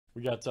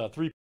We got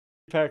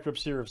 3-pack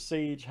rips here of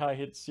Sage High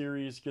Hit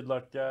Series. Good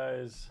luck,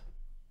 guys.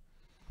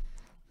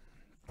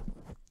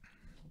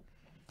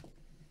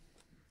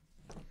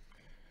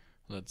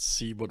 Let's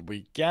see what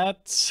we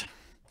got.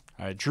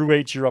 All right, Drew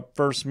H, you're up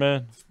first,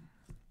 man.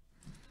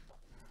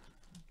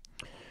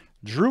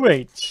 Drew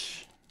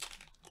H.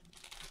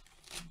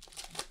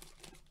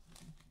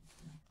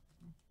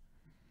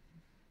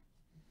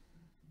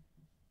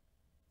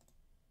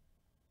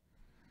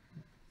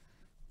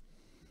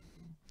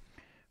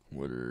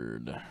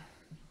 Woodard.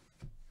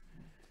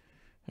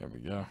 There we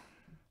go.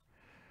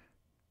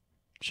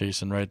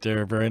 Jason right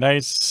there. Very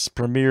nice.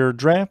 Premier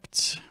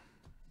Draft.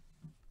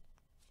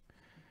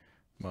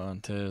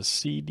 Montez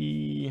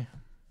CD.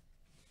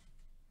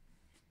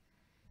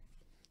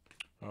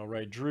 All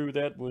right, Drew,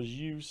 that was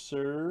you,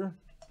 sir.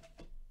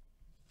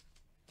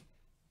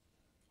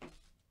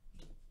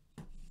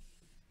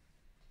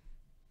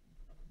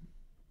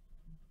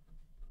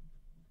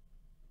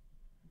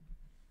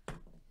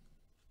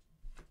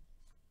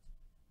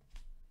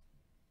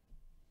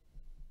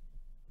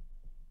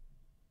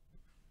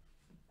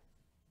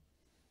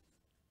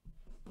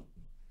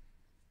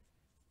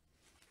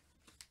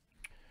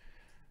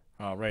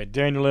 All right,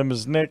 Daniel M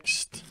is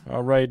next.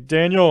 All right,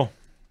 Daniel.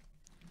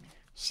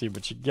 See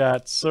what you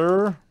got,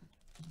 sir.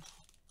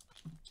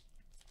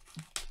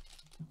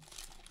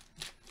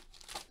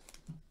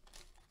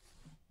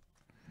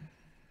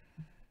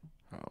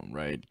 All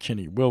right,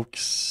 Kenny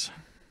Wilkes.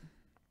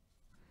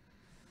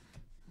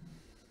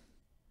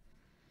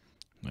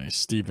 Nice,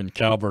 Stephen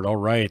Calvert. All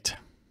right.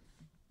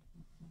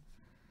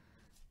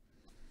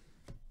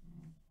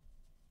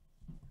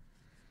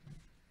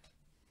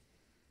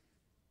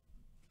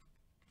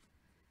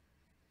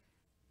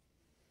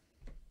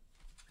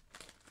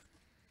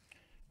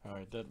 All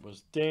right, that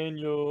was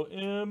Daniel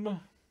M.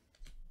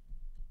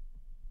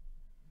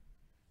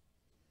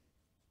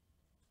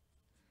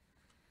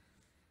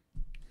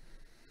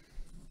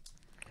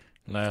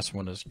 Last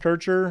one is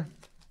Kircher.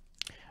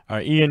 All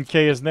right, Ian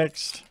K is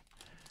next.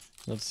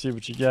 Let's see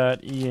what you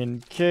got,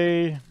 Ian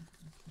K.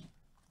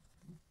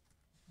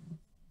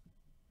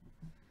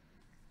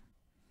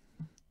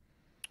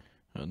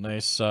 A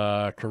nice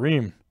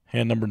Kareem.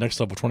 Hand number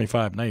next level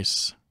 25.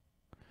 Nice.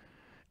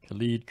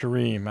 Khalid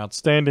Kareem.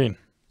 Outstanding.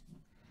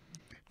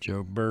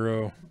 Joe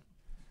Burrow.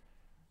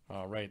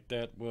 All right,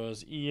 that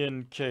was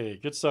Ian K.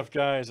 Good stuff,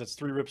 guys. That's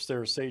 3 rips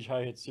there. Sage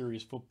High Hit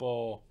Series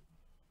football.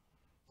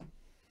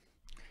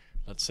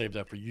 Let's save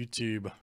that for YouTube.